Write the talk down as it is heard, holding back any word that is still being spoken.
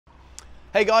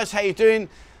Hey guys, how you doing?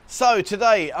 So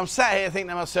today I'm sat here thinking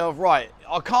to myself, right,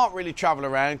 I can't really travel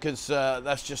around because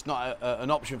that's just not an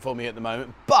option for me at the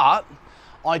moment, but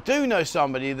I do know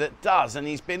somebody that does, and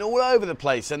he's been all over the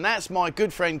place, and that's my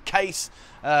good friend Keis.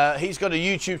 He's got a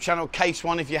YouTube channel, Keis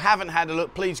One. If you haven't had a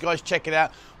look, please guys check it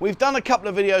out. We've done a couple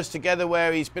of videos together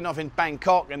where he's been off in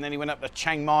Bangkok and then he went up to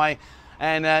Chiang Mai,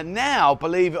 and now,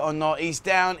 believe it or not, he's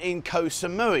down in Koh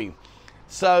Samui.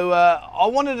 So I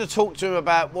wanted to talk to him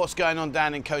about what's going on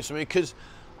down in Koh Samui because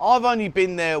I've only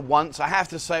been there once. I have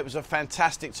to say it was a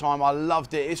fantastic time. I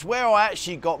loved it. It's where I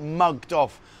actually got mugged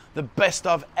off, the best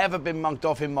I've ever been mugged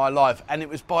off in my life, and it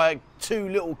was by two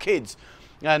little kids.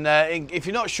 And if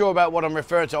you're not sure about what I'm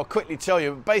referring to, I'll quickly tell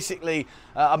you. Basically,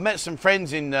 I met some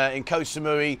friends in Koh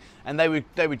Samui, and they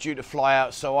were due to fly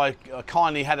out, so I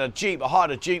kindly had a Jeep. I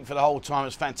hired a Jeep for the whole time. It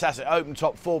was fantastic. Open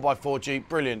top 4x4 Jeep,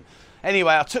 brilliant.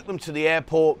 Anyway, I took them to the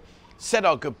airport, said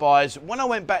our goodbyes. When I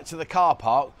went back to the car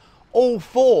park, all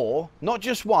four, not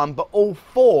just one, but all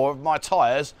four of my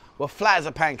tyres were flat as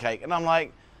a pancake. And I'm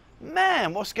like,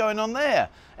 man, what's going on there?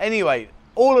 Anyway,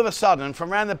 all of a sudden,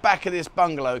 from around the back of this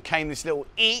bungalow came this little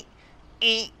and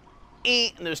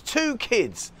there was two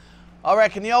kids. I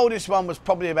reckon the oldest one was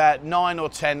probably about 9 or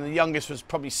 10, and the youngest was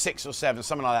probably 6 or 7,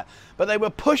 something like that. But they were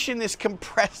pushing this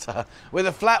compressor with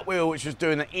a flat wheel, which was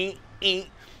doing the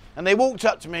and they walked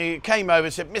up to me, came over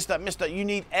and said, Mister, you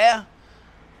need air?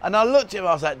 And I looked at him,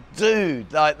 I was like,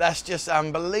 dude, like, that's just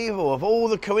unbelievable. Of all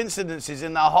the coincidences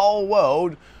in the whole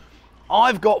world,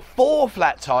 I've got 4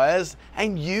 flat tyres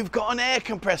and you've got an air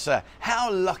compressor. How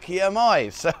lucky am I?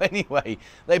 So anyway,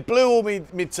 they blew all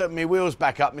me wheels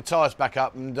back up, my tyres back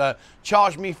up, and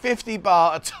charged me 50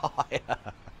 baht a tyre.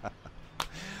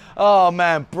 Oh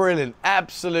man, brilliant,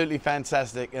 absolutely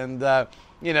fantastic. And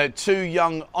you know, 2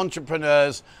 young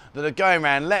entrepreneurs that are going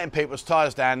around letting people's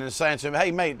tyres down and saying to them, hey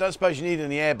mate, don't suppose you need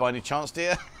any air by any chance, do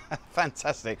you?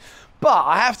 Fantastic. But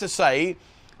I have to say,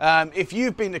 if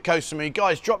you've been to Koh Samui,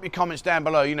 guys, drop your comments down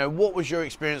below. You know, what was your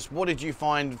experience? What did you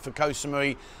find for Koh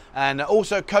Samui? And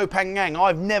also Koh Phangan.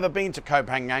 I've never been to Koh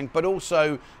Phangan, but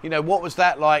also, you know, what was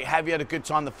that like? Have you had a good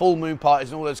time? The full moon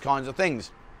parties and all those kinds of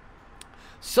things.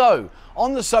 So,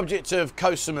 on the subject of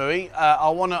Koh Samui,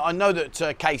 I know that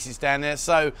Keis is down there,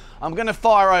 so I'm going to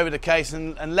fire over to Keis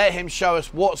and let him show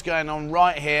us what's going on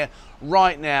right here,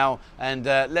 right now, and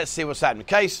let's see what's happening.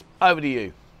 Keis, over to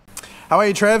you. How are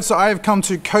you, Trev? So I have come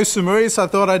to Koh Samui, so I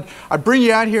thought I'd bring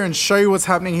you out here and show you what's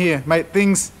happening here. Mate,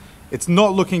 it's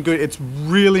not looking good. It's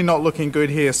really not looking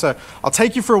good here. So I'll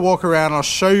take you for a walk around. I'll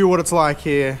show you what it's like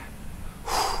here.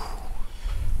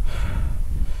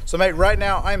 So mate, right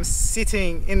now I'm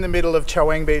sitting in the middle of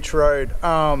Chaweng Beach Road.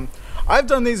 I've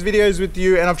done these videos with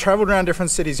you and I've traveled around different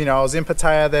cities. You know, I was in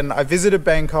Pattaya, then I visited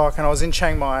Bangkok, and I was in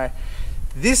Chiang Mai.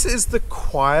 This is the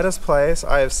quietest place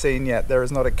I have seen yet. There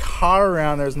is not a car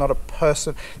around, there is not a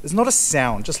person, there's not a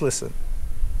sound, just listen.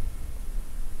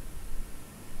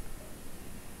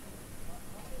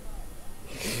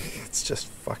 It's just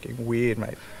fucking weird,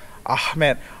 mate. Ah,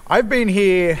 man, I've been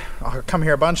here, I've come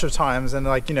here a bunch of times, and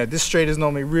like, you know, this street is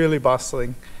normally really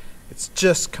bustling. It's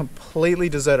just completely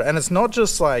deserted. And it's not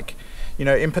just like, you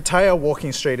know, in Pattaya,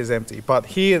 walking street is empty, but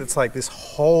here it's like this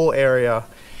whole area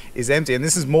is empty, and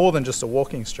this is more than just a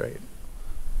walking street.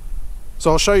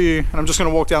 So I'll show you, and I'm just going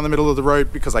to walk down the middle of the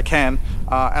road because I can,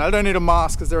 and I don't need a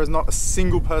mask because there is not a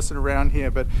single person around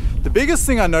here. But the biggest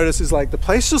thing I notice is like the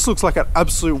place just looks like an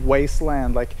absolute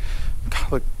wasteland. Like,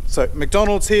 look, so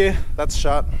McDonald's here, that's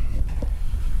shut.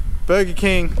 Burger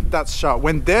King, that's shut.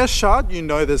 When they're shut, you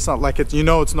know there's not like it, you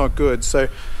know it's not good. So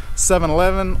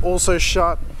 7-Eleven also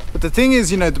shut. But the thing is,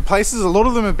 you know, the places, a lot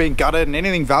of them have been gutted and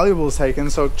anything valuable is taken.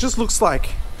 So it just looks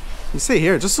like, you see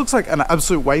here, it just looks like an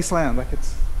absolute wasteland. Like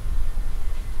it's,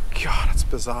 God, it's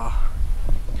bizarre.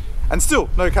 And still,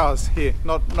 no cars here.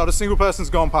 Not a single person's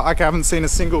gone past. I haven't seen a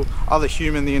single other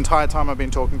human the entire time I've been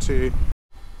talking to you.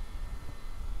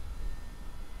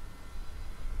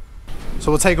 So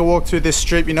we'll take a walk through this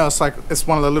strip. You know, it's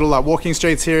one of the little like walking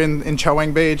streets here in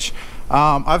Chaweng Beach.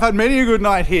 I've had many a good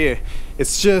night here.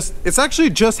 It's actually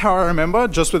just how I remember,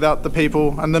 just without the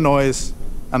people and the noise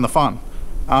and the fun.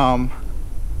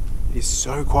 It is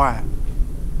so quiet.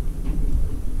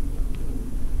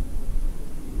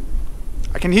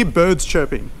 I can hear birds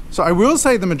chirping. So I will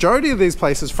say the majority of these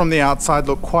places from the outside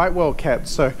look quite well kept.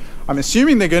 So I'm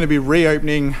assuming they're going to be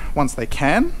reopening once they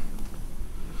can.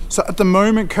 So at the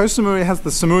moment, Koh Samui has the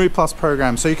Samui Plus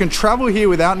program. So you can travel here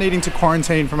without needing to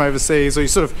quarantine from overseas, or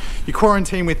you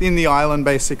quarantine within the island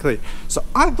basically. So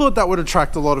I thought that would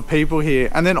attract a lot of people here.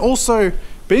 And then also,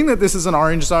 being that this is an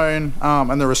orange zone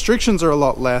and the restrictions are a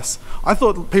lot less, I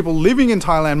thought people living in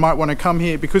Thailand might want to come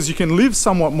here because you can live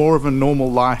somewhat more of a normal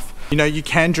life. You know, you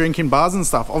can drink in bars and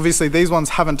stuff. Obviously, these ones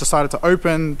haven't decided to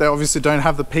open. They obviously don't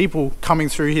have the people coming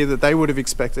through here that they would have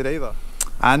expected either.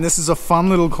 And this is a fun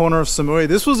little corner of Samui.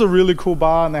 This was a really cool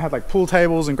bar and they had like pool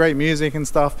tables and great music and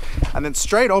stuff. And then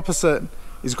straight opposite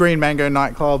is Green Mango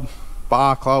nightclub,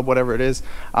 bar, club, whatever it is.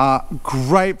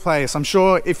 Great place. I'm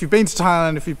sure if you've been to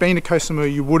Thailand, if you've been to Koh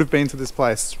Samui, you would have been to this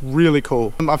place. It's really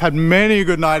cool. I've had many a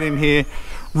good night in here.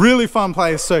 Really fun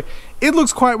place. So it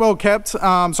looks quite well kept. So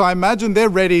I imagine they're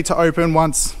ready to open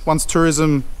once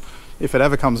tourism, if it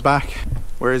ever comes back.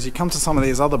 Whereas you come to some of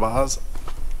these other bars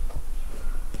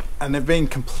and they've been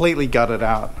completely gutted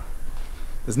out.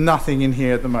 There's nothing in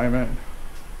here at the moment.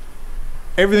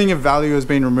 Everything of value has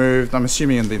been removed. I'm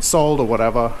assuming it's been sold or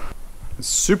whatever. It's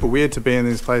super weird to be in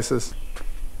these places.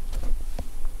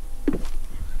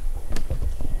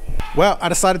 Well, I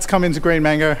decided to come into Green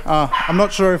Mango. I'm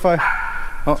not sure if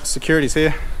oh, security's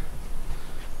here.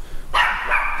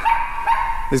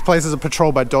 These places are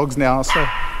patrolled by dogs now, so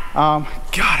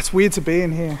God, it's weird to be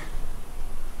in here.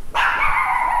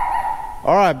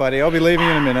 All right, buddy, I'll be leaving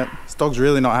in a minute. This dog's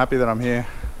really not happy that I'm here.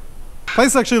 Place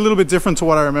is actually a little bit different to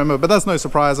what I remember, but that's no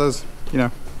surprise. I was, you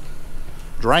know,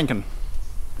 drinking.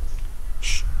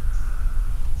 Shh.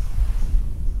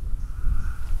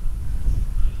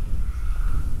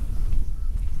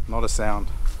 Not a sound.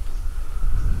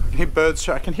 I can hear birds.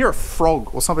 I can hear a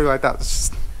frog or something like that. It's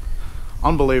just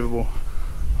unbelievable.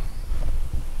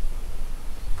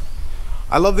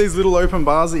 I love these little open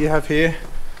bars that you have here.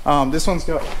 This one's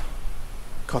got,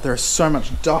 God, there is so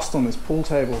much dust on this pool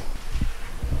table.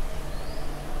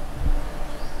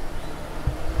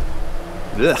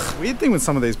 Ugh. Weird thing with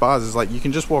some of these bars is like you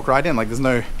can just walk right in, like there's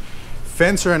no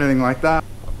fence or anything like that.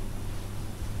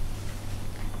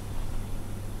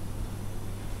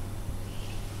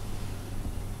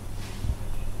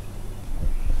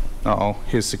 Uh-oh,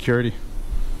 here's security.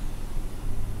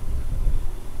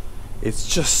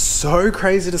 It's just so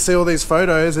crazy to see all these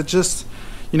photos. It just,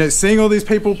 you know, seeing all these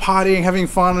people partying, having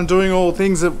fun and doing all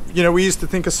things that, you know, we used to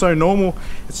think are so normal.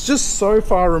 It's just so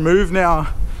far removed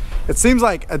now. It seems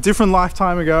like a different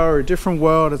lifetime ago or a different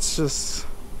world. It's just,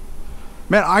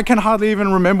 man, I can hardly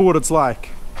even remember what it's like.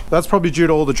 That's probably due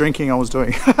to all the drinking I was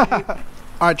doing. All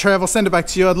right, Trev, I'll send it back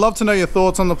to you. I'd love to know your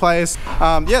thoughts on the place.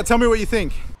 Yeah, tell me what you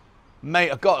think. Mate,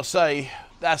 I've got to say,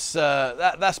 that's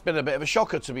been a bit of a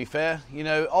shocker, to be fair. You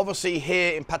know, obviously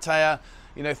here in Pattaya,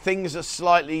 you know, things are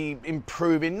slightly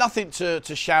improving. Nothing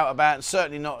to shout about, and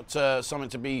certainly not something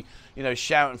to be, you know,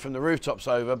 shouting from the rooftops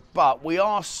over. But we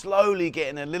are slowly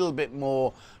getting a little bit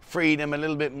more freedom, a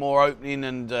little bit more opening,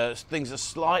 and things are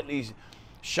slightly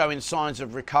showing signs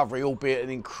of recovery, albeit an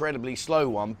incredibly slow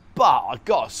one. But I've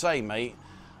got to say, mate,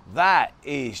 that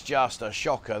is just a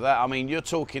shocker. That, I mean, you're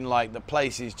talking like the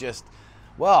place is just,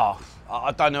 well,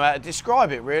 I don't know how to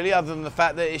describe it really, other than the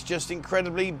fact that it's just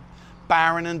incredibly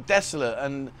barren and desolate.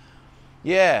 And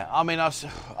yeah, I mean, I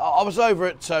was over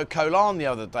at Koh Larn the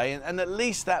other day, and at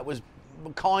least that was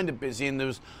kind of busy and there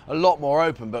was a lot more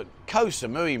open. But Koh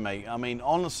Samui, mate, I mean,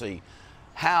 honestly,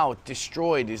 how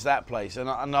destroyed is that place? And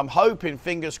I'm hoping,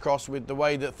 fingers crossed, with the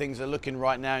way that things are looking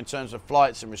right now in terms of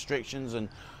flights and restrictions and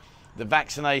the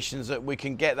vaccinations, that we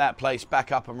can get that place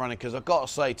back up and running. Because I've got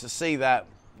to say, to see that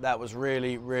was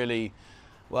really, really,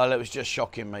 well, it was just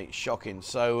shocking, mate, shocking.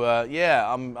 So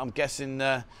yeah, I'm guessing,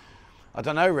 I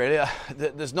don't know really,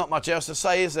 there's not much else to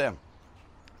say, is there?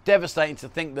 Devastating to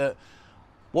think that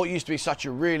what used to be such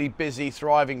a really busy,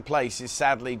 thriving place is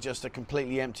sadly just a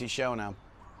completely empty shell now.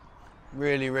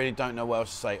 Really, really don't know what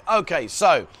else to say. Okay,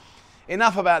 so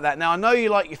enough about that. Now, I know you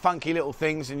like your funky little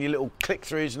things and your little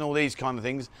click-throughs and all these kind of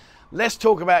things. Let's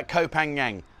talk about Koh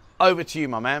Phangan. Over to you,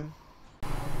 my man.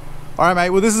 All right, mate,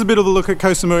 well, this is a bit of a look at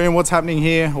Koh Samui and what's happening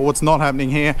here, or what's not happening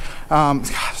here. God,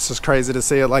 it's just crazy to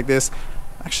see it like this.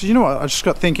 Actually, you know what? I just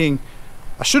got thinking,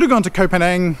 I should have gone to Koh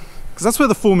Phangan, because that's where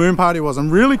the full moon party was. I'm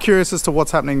really curious as to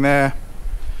what's happening there.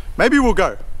 Maybe we'll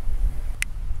go.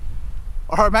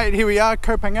 All right, mate, here we are,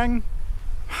 Koh Phangan.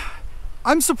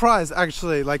 I'm surprised,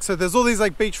 actually. Like, so there's all these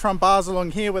like beachfront bars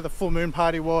along here where the full moon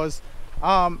party was.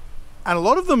 And a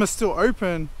lot of them are still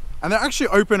open, and they're actually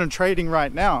open and trading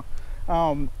right now.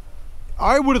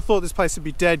 I would have thought this place would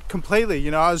be dead completely. You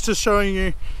know, I was just showing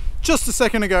you just a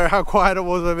second ago how quiet it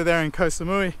was over there in Koh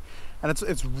Samui, and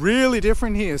it's really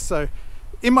different here. So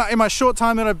in my short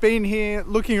time that I've been here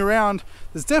looking around,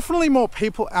 there's definitely more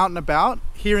people out and about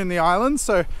here in the island.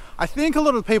 So I think a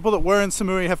lot of the people that were in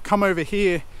Samui have come over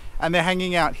here and they're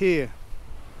hanging out here.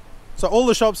 So all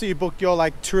the shops that you book your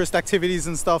like tourist activities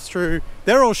and stuff through,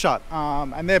 they're all shut,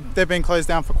 and they've been closed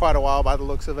down for quite a while by the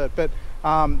looks of it. But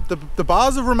the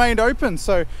bars have remained open.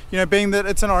 So, you know, being that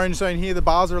it's an orange zone here, the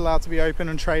bars are allowed to be open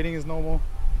and trading is normal.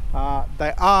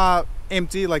 They are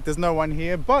empty, like there's no one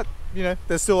here, but you know,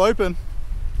 they're still open.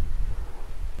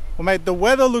 Well mate, the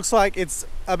weather looks like it's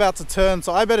about to turn,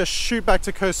 so I better shoot back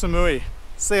to Koh Samui.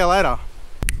 See you later.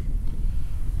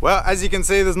 Well, as you can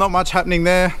see, there's not much happening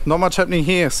there, not much happening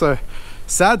here, so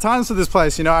sad times for this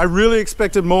place. You know, I really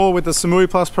expected more with the Samui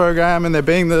Plus program and there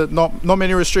being not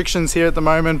many restrictions here at the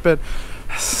moment, but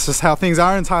it's just how things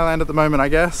are in Thailand at the moment, I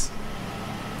guess.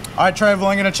 Alright Trev,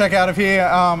 well, I'm going to check out of here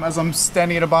as I'm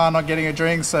standing at a bar not getting a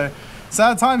drink, so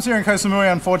sad times here in Koh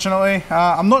Samui, unfortunately.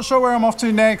 I'm not sure where I'm off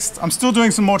to next. I'm still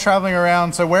doing some more traveling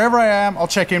around, so wherever I am, I'll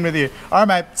check in with you. Alright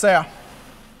mate, see ya.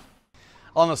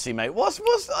 Honestly, mate,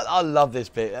 I love this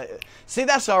bit. See,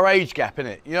 that's our age gap,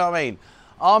 innit? You know what I mean?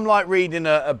 I'm like reading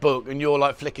a book and you're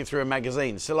like flicking through a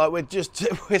magazine. So like we're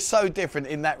so different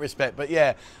in that respect. But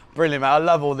yeah, brilliant, mate. I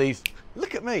love all these.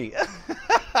 Look at me.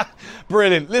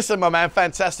 Brilliant. Listen, my man,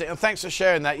 fantastic. And thanks for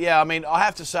sharing that. Yeah, I mean, I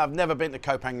have to say I've never been to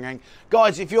Koh Phangan.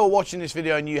 Guys, if you're watching this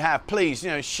video and you have, please, you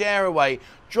know, share away.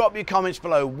 Drop your comments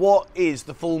below. What is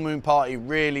the full moon party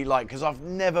really like? Because I've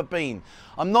never been.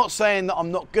 I'm not saying that I'm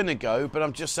not going to go, but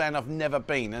I'm just saying I've never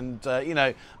been. And, you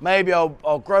know, maybe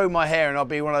I'll grow my hair and I'll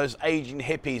be one of those aging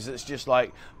hippies that's just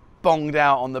like bonged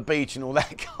out on the beach and all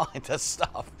that kind of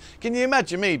stuff. Can you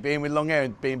imagine me being with long hair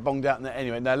and being bonged out in there?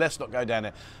 Anyway, no, let's not go down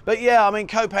there. But yeah, I mean,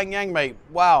 Koh Phangan, mate,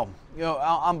 wow, you know,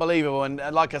 unbelievable. And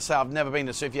like I say, I've never been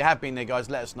there. So if you have been there, guys,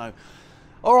 let us know.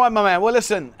 All right, my man. Well,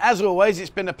 listen, as always,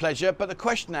 it's been a pleasure. But the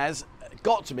question has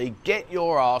got to be, get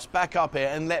your ass back up here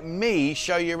and let me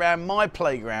show you around my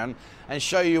playground and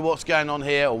show you what's going on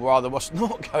here, or rather what's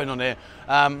not going on here.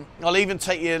 I'll even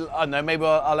take you, I don't know, maybe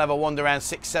I'll have a wander around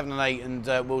 6, 7 and 8 and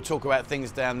we'll talk about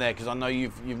things down there because I know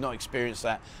you've not experienced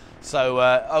that. So,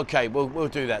 okay, we'll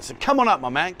do that. So come on up, my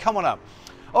man, come on up.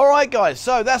 All right, guys,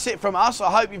 so that's it from us. I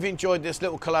hope you've enjoyed this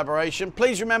little collaboration.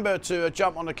 Please remember to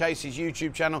jump on the Keis'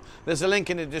 YouTube channel. There's a link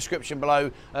in the description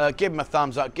below. Give him a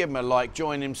thumbs up, give him a like,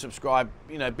 join him, subscribe.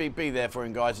 You know, be there for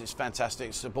him, guys. It's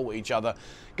fantastic. Support each other.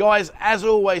 Guys, as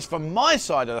always, from my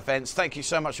side of the fence, thank you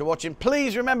so much for watching.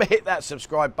 Please remember, hit that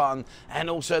subscribe button and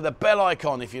also the bell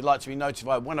icon if you'd like to be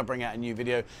notified when I bring out a new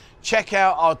video. Check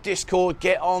out our Discord.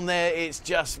 Get on there. It's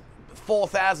just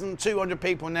 4,200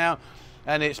 people now.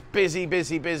 And it's busy,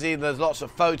 busy, busy. There's lots of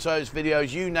photos,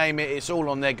 videos, you name it. It's all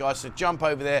on there, guys. So jump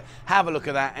over there, have a look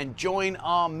at that, and join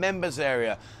our members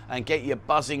area and get your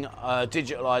buzzing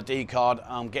digital ID card.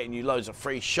 I'm getting you loads of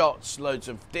free shots, loads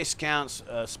of discounts,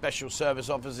 special service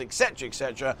offers, etc.,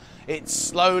 etc. It's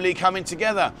slowly coming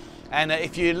together. And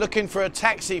if you're looking for a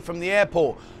taxi from the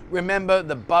airport, remember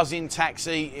the buzzing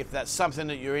taxi. If that's something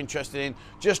that you're interested in,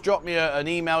 just drop me an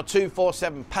email,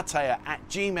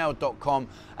 247pattaya@gmail.com,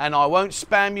 and I won't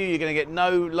spam you. You're going to get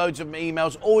loads of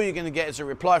emails. All you're going to get is a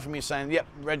reply from me saying, yep,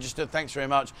 registered, thanks very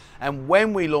much. And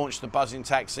when we launch the buzzing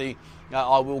taxi,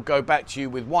 I will go back to you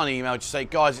with one email to say,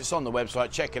 guys, it's on the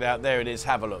website, check it out, there it is,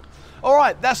 have a look. All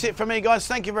right, that's it for me, guys.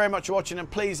 Thank you very much for watching,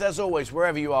 and please, as always,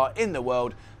 wherever you are in the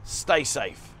world, stay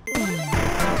safe.